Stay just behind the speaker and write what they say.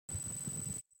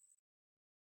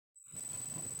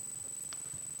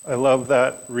I love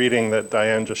that reading that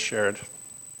Diane just shared.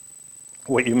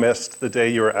 What you missed the day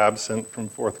you were absent from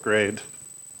fourth grade.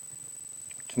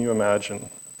 Can you imagine?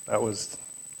 That was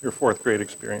your fourth grade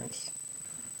experience.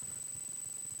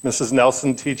 Mrs.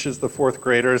 Nelson teaches the fourth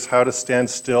graders how to stand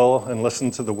still and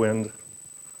listen to the wind.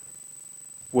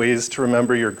 Ways to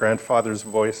remember your grandfather's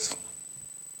voice.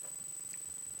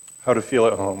 How to feel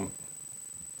at home.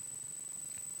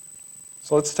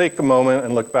 So let's take a moment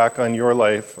and look back on your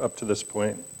life up to this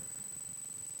point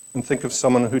and think of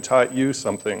someone who taught you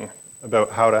something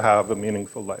about how to have a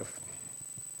meaningful life.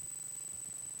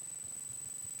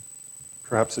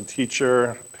 Perhaps a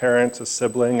teacher, a parent, a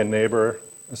sibling, a neighbor,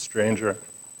 a stranger.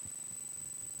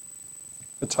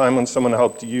 A time when someone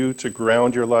helped you to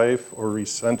ground your life or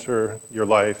recenter your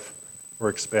life or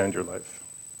expand your life.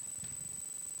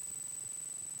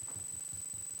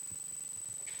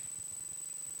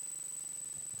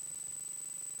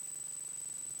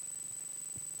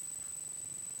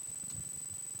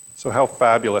 So how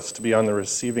fabulous to be on the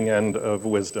receiving end of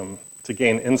wisdom, to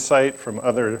gain insight from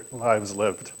other lives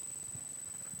lived.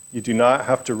 You do not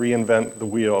have to reinvent the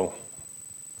wheel.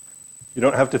 You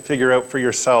don't have to figure out for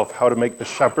yourself how to make the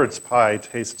shepherd's pie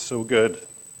taste so good.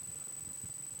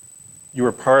 You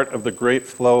are part of the great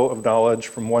flow of knowledge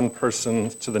from one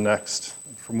person to the next,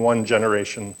 from one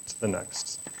generation to the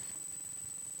next.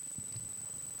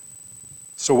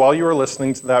 So while you were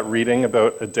listening to that reading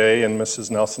about a day in Mrs.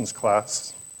 Nelson's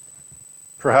class,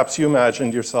 perhaps you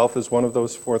imagined yourself as one of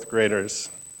those fourth graders,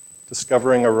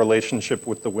 discovering a relationship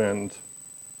with the wind.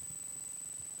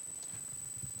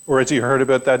 Or as you heard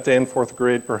about that day in fourth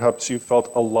grade, perhaps you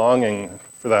felt a longing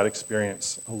for that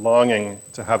experience, a longing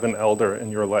to have an elder in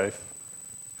your life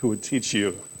who would teach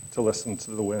you to listen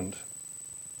to the wind.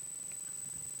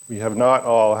 We have not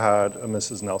all had a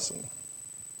Mrs. Nelson.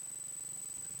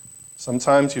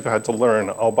 Sometimes you've had to learn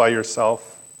all by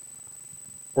yourself,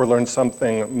 or learn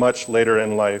something much later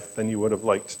in life than you would have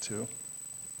liked to.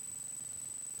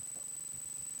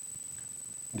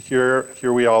 And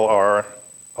here we all are,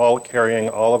 all carrying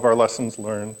all of our lessons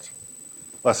learned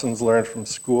from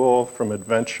school, from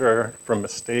adventure, from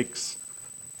mistakes,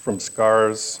 from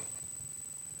scars.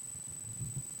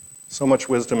 So much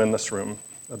wisdom in this room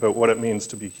about what it means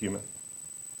to be human.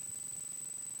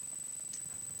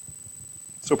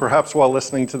 So perhaps while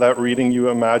listening to that reading, you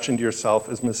imagined yourself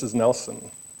as Mrs. Nelson,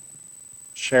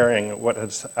 sharing what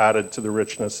has added to the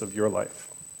richness of your life.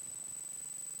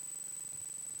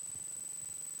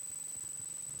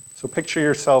 So picture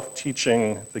yourself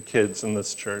teaching the kids in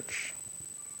this church,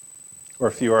 or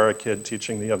if you are a kid,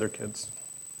 teaching the other kids.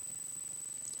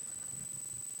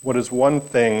 What is one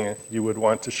thing you would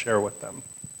want to share with them?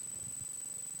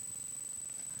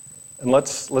 And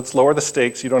let's lower the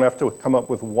stakes. You don't have to come up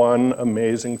with one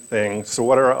amazing thing. So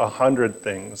what are 100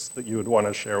 things that you would want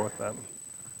to share with them?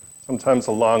 Sometimes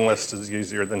a long list is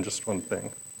easier than just one thing.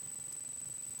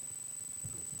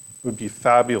 It would be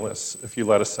fabulous if you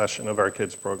led a session of our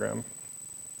kids program.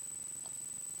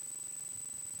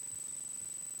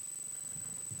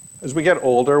 As we get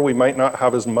older, we might not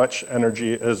have as much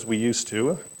energy as we used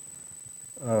to,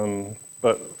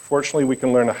 but fortunately we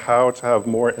can learn how to have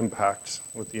more impact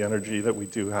with the energy that we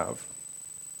do have.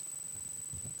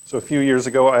 So a few years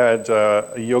ago, I had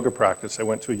a yoga practice. I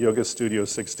went to a yoga studio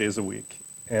 6 days a week.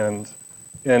 And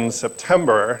in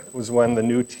September was when the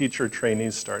new teacher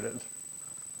trainees started.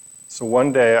 So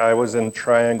one day I was in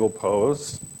triangle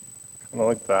pose, kind of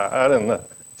like that, and the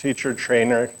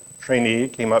trainee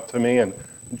came up to me and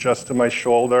adjusted my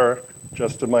shoulder,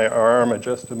 adjusted my arm,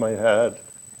 adjusted my head,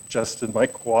 adjusted my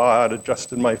quad,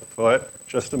 adjusted my foot,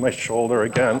 adjusted my shoulder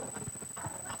again.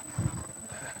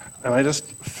 And I just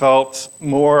felt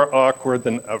more awkward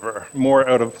than ever, more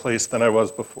out of place than I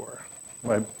was before.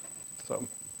 So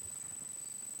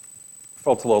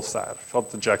felt a little sad, felt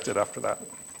dejected after that.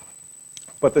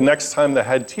 But the next time the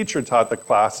head teacher taught the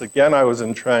class, again I was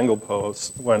in triangle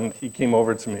pose when he came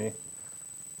over to me.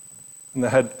 And the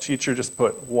head teacher just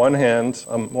put one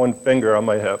finger on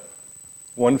my hip,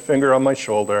 one finger on my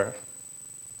shoulder,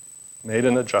 made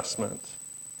an adjustment.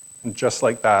 And just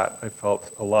like that, I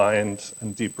felt aligned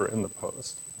and deeper in the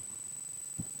pose.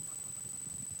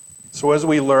 So as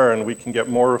we learn, we can get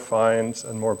more refined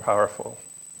and more powerful.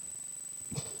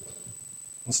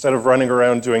 Instead of running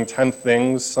around doing 10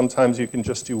 things, sometimes you can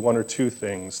just do 1 or 2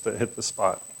 things that hit the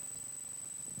spot.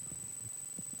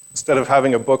 Instead of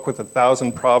having a book with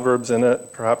 1,000 proverbs in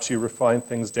it, perhaps you refine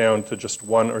things down to just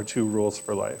 1 or 2 rules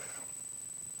for life.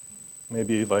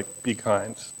 Maybe like be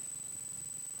kind,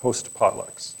 host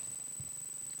potlucks.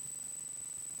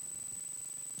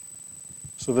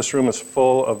 So this room is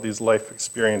full of these life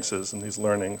experiences and these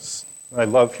learnings. I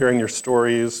love hearing your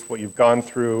stories, what you've gone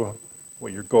through,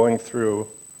 what you're going through,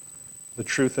 the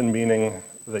truth and meaning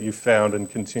that you found and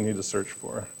continue to search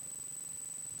for.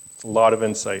 It's a lot of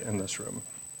insight in this room.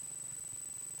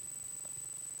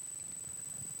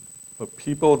 But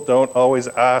people don't always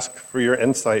ask for your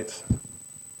insight.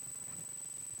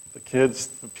 The kids,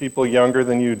 the people younger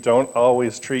than you, don't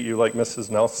always treat you like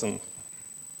Mrs. Nelson.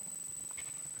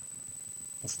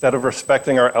 Instead of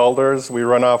respecting our elders, we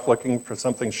run off looking for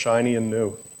something shiny and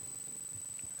new.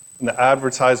 And the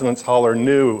advertisements holler,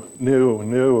 new, new,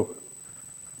 new.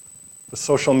 The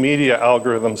social media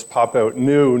algorithms pop out,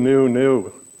 new, new,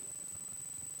 new.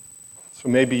 So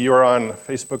maybe you're on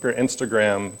Facebook or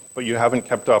Instagram, but you haven't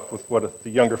kept up with what the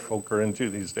younger folk are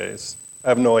into these days. I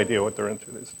have no idea what they're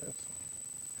into these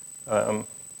days.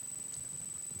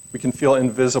 We can feel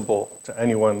invisible to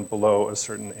anyone below a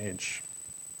certain age.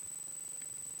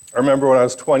 I remember when I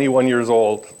was 21 years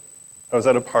old, I was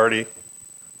at a party.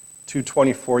 2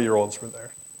 24-year-olds were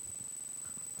there.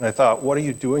 And I thought, what are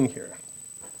you doing here?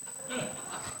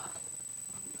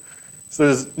 So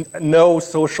there's no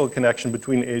social connection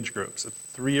between age groups. A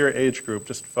 3-year age group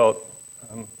just felt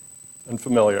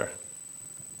unfamiliar.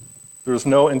 There was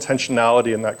no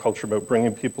intentionality in that culture about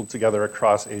bringing people together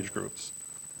across age groups,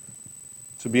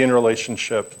 to be in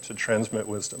relationship, to transmit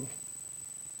wisdom.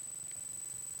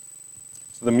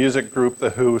 So the music group, The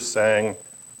Who, sang,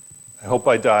 "I hope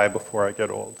I die before I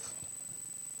get old."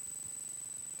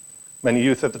 Many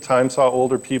youth at the time saw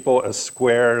older people as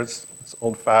squares, as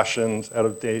old-fashioned, out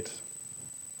of date.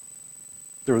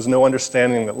 There was no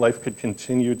understanding that life could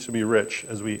continue to be rich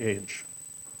as we age.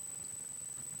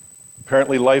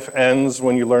 Apparently, life ends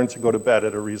when you learn to go to bed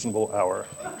at a reasonable hour.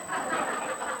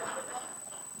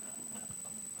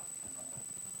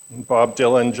 And Bob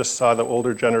Dylan just saw the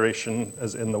older generation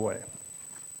as in the way.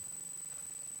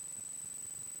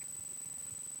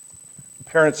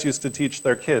 Parents used to teach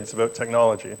their kids about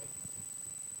technology.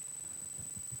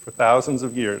 For thousands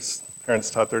of years, parents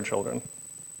taught their children.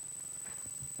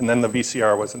 And then the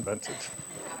VCR was invented.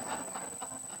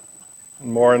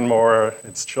 And more,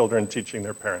 it's children teaching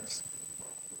their parents.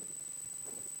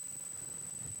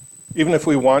 Even if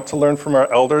we want to learn from our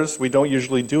elders, we don't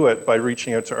usually do it by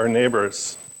reaching out to our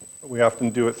neighbors. We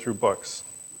often do it through books.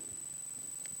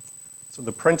 So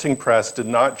the printing press did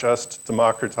not just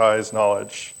democratize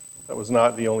knowledge. That was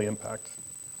not the only impact.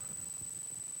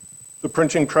 The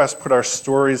printing press put our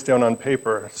stories down on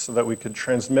paper so that we could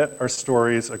transmit our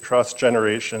stories across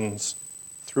generations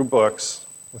through books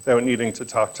without needing to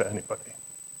talk to anybody.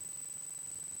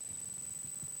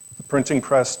 The printing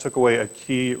press took away a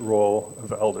key role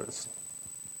of elders.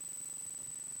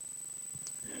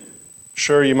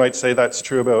 Sure, you might say that's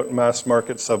true about mass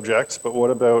market subjects, but what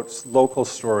about local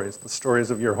stories, the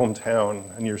stories of your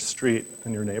hometown and your street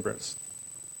and your neighbors?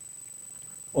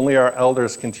 Only our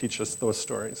elders can teach us those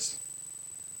stories.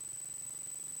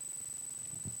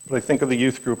 But I think of the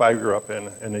youth group I grew up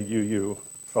in a UU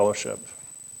fellowship.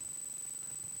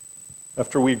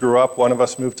 After we grew up, one of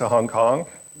us moved to Hong Kong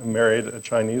and married a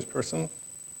Chinese person.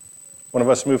 One of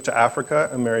us moved to Africa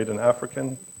and married an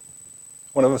African.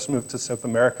 One of us moved to South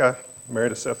America,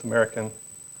 married a South American.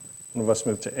 One of us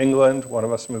moved to England. One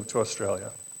of us moved to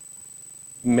Australia.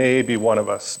 Maybe one of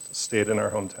us stayed in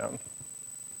our hometown.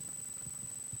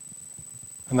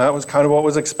 And that was kind of what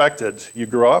was expected. You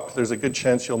grow up, there's a good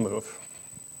chance you'll move.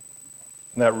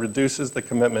 And that reduces the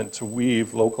commitment to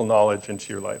weave local knowledge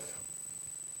into your life.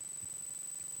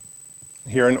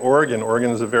 Here in Oregon,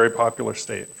 Oregon is a very popular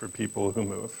state for people who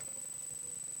move.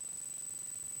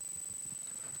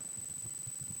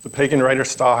 The pagan writer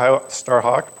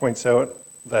Starhawk points out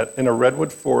that in a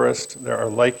redwood forest, there are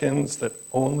lichens that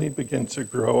only begin to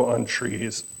grow on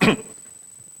trees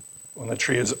when the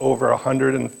tree is over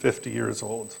 150 years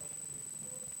old.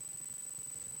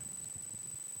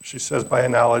 She says, by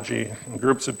analogy, in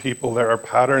groups of people, there are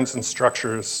patterns and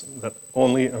structures that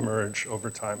only emerge over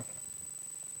time.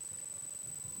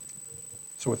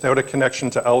 So without a connection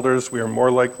to elders, we are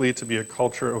more likely to be a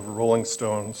culture of rolling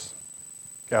stones,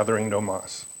 gathering no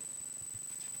moss.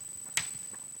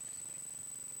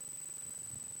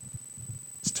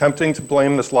 It's tempting to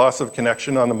blame this loss of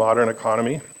connection on the modern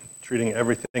economy, treating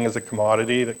everything as a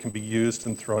commodity that can be used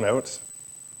and thrown out.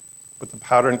 But the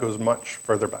pattern goes much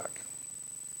further back.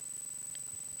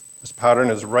 This pattern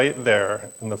is right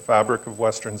there in the fabric of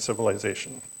Western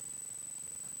civilization.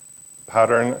 The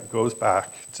pattern goes back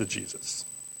to Jesus.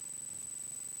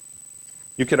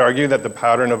 You could argue that the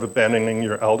pattern of abandoning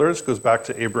your elders goes back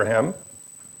to Abraham,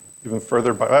 even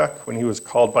further back when he was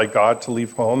called by God to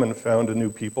leave home and found a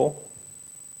new people.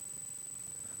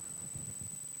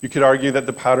 You could argue that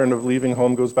the pattern of leaving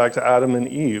home goes back to Adam and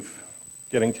Eve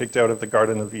getting kicked out of the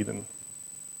Garden of Eden.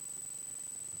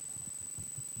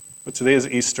 But today is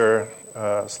Easter,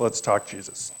 so let's talk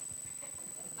Jesus.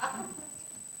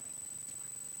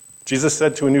 Jesus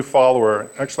said to a new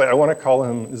follower, actually, I want to call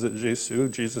him, is it Jesu?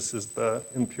 Jesus is the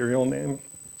imperial name,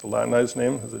 the Latinized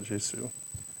name, is it Jesu?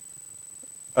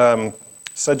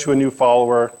 Said to a new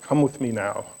follower, come with me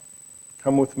now.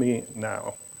 Come with me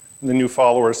now. And the new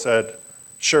follower said,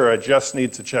 sure, I just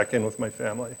need to check in with my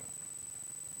family.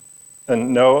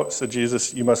 And no, said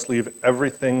Jesus, you must leave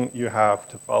everything you have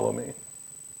to follow me.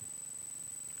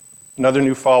 Another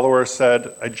new follower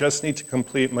said, I just need to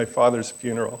complete my father's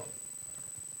funeral.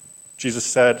 Jesus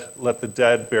said, let the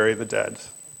dead bury the dead.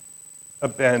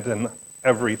 Abandon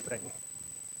everything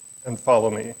and follow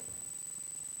me.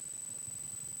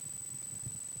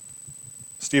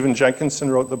 Stephen Jenkinson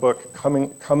wrote the book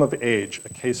Come of Age, A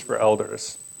Case for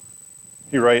Elders.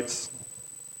 He writes,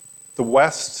 the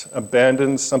West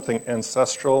abandons something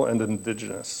ancestral and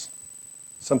indigenous,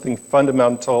 something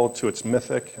fundamental to its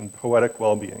mythic and poetic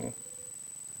well-being,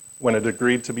 when it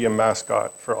agreed to be a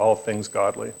mascot for all things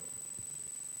godly.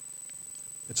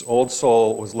 Its old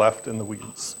soul was left in the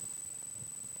weeds.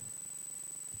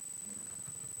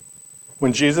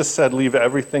 When Jesus said, leave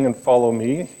everything and follow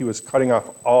me, he was cutting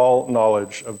off all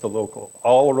knowledge of the local,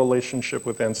 all relationship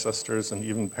with ancestors and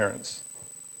even parents.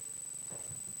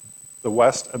 The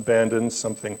West abandoned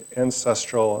something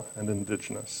ancestral and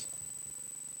indigenous.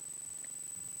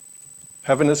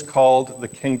 Heaven is called the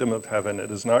kingdom of heaven. It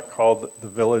is not called the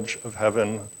village of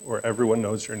heaven where everyone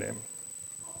knows your name.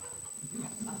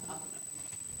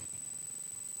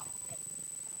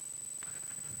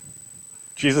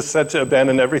 Jesus said to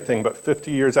abandon everything, but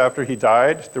 50 years after he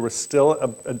died, there was still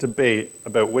a debate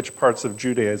about which parts of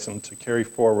Judaism to carry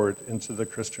forward into the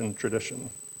Christian tradition.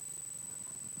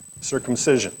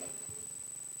 Circumcision.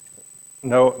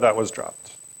 No, that was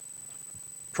dropped.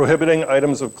 Prohibiting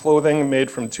items of clothing made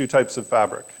from two types of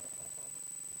fabric.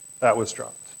 That was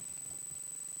dropped.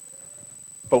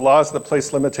 But laws that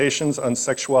place limitations on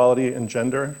sexuality and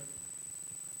gender,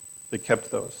 they kept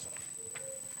those.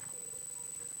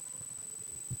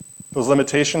 Those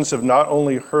limitations have not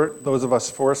only hurt those of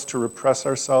us forced to repress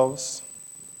ourselves,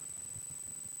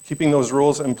 keeping those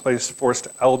rules in place forced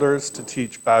elders to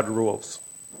teach bad rules,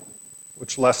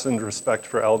 which lessened respect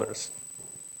for elders.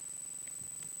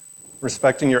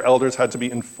 Respecting your elders had to be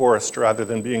enforced rather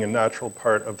than being a natural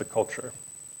part of the culture.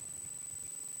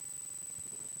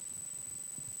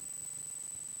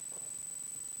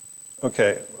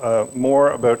 Okay,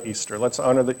 more about Easter. Let's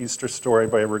honor the Easter story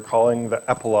by recalling the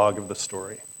epilogue of the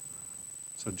story.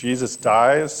 So Jesus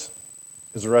dies,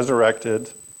 is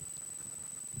resurrected,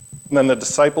 and then the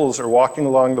disciples are walking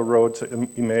along the road to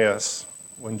Emmaus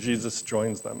when Jesus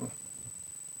joins them.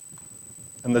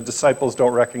 And the disciples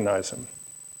don't recognize him.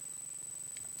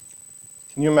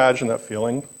 Can you imagine that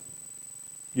feeling?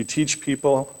 You teach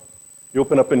people, you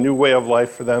open up a new way of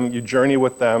life for them, you journey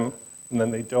with them, and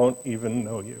then they don't even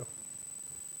know you.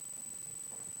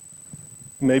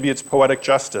 Maybe it's poetic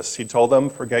justice. He told them,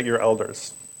 forget your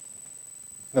elders.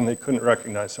 And they couldn't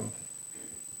recognize him.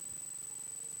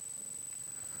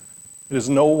 It is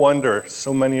no wonder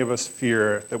so many of us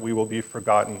fear that we will be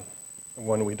forgotten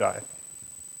when we die.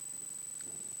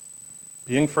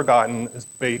 Being forgotten is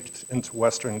baked into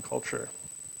Western culture.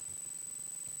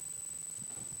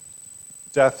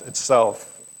 Death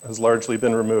itself has largely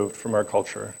been removed from our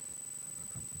culture.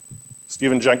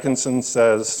 Stephen Jenkinson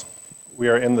says, we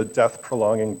are in the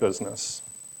death-prolonging business.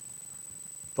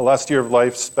 The last year of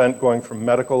life spent going from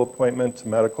medical appointment to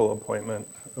medical appointment,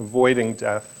 avoiding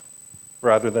death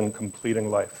rather than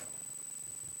completing life.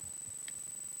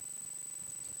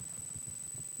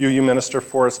 UU Minister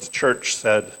Forrest Church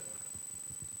said,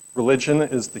 religion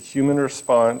is the human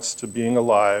response to being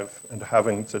alive and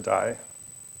having to die.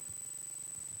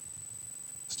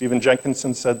 Stephen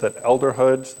Jenkinson said that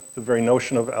elderhood, the very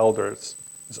notion of elders,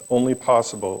 is only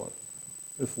possible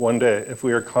if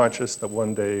we are conscious that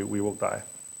one day we will die.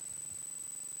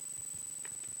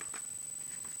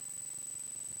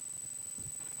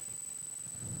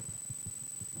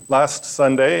 Last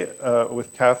Sunday,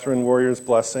 with Catherine Warrior's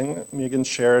blessing, Megan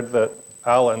shared that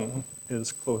Alan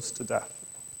is close to death.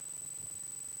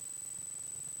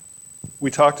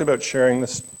 We talked about sharing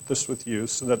this with you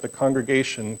so that the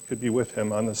congregation could be with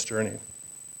him on this journey.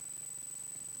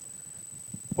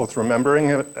 Both remembering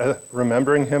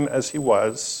him as he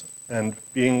was and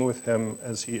being with him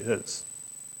as he is.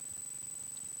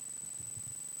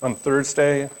 On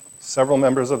Thursday, several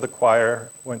members of the choir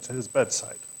went to his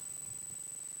bedside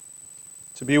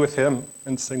to be with him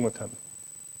and sing with him.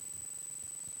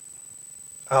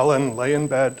 Alan lay in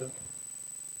bed,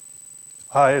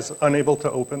 eyes unable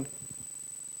to open,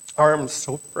 arms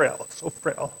so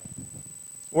frail,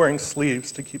 wearing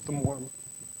sleeves to keep them warm.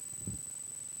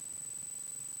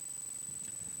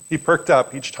 He perked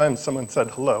up each time someone said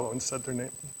hello and said their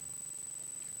name.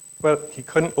 But he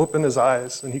couldn't open his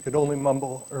eyes, and he could only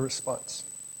mumble a response.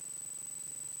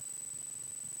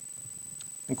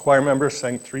 And choir members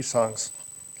sang 3 songs: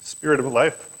 Spirit of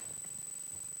Life,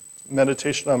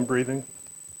 Meditation on Breathing,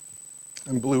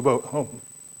 and Blue Boat Home.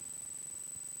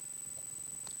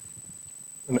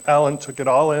 And Alan took it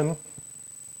all in,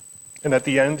 and at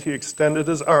the end he extended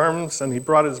his arms and he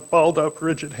brought his balled up,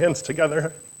 rigid hands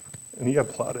together, and he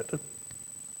applauded.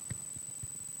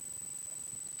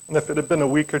 And if it had been a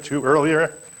week or 2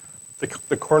 earlier,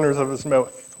 the corners of his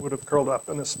mouth would have curled up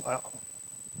in a smile.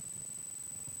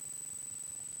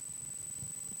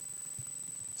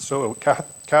 So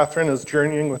Catherine is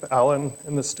journeying with Alan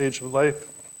in this stage of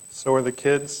life. So are the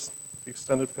kids, the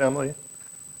extended family,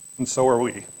 and so are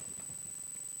we.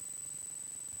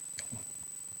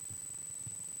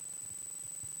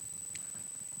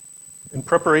 In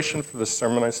preparation for this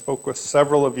sermon, I spoke with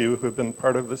several of you who have been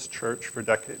part of this church for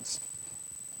decades.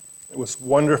 It was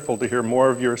wonderful to hear more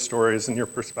of your stories and your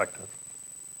perspective.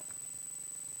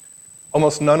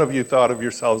 Almost none of you thought of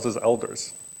yourselves as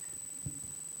elders.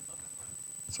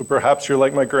 So perhaps you're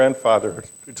like my grandfather,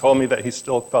 who told me that he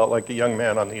still felt like a young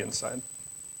man on the inside.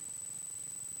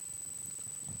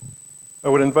 I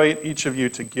would invite each of you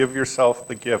to give yourself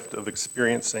the gift of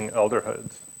experiencing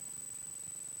elderhood.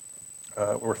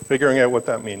 We're figuring out what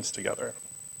that means together.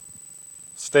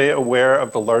 Stay aware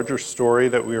of the larger story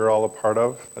that we are all a part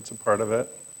of. That's a part of it.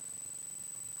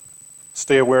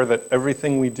 Stay aware that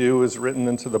everything we do is written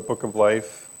into the book of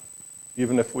life,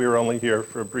 even if we are only here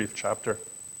for a brief chapter.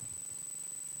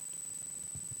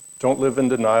 Don't live in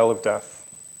denial of death.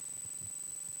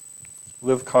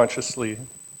 Live consciously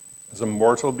as a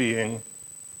mortal being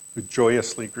who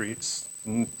joyously greets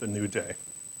the new day.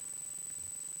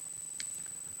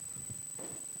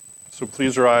 So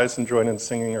please rise and join in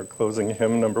singing our closing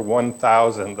hymn, number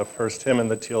 1000, the first hymn in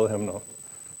the Teal hymnal.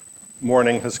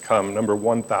 Morning has come, number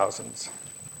 1000.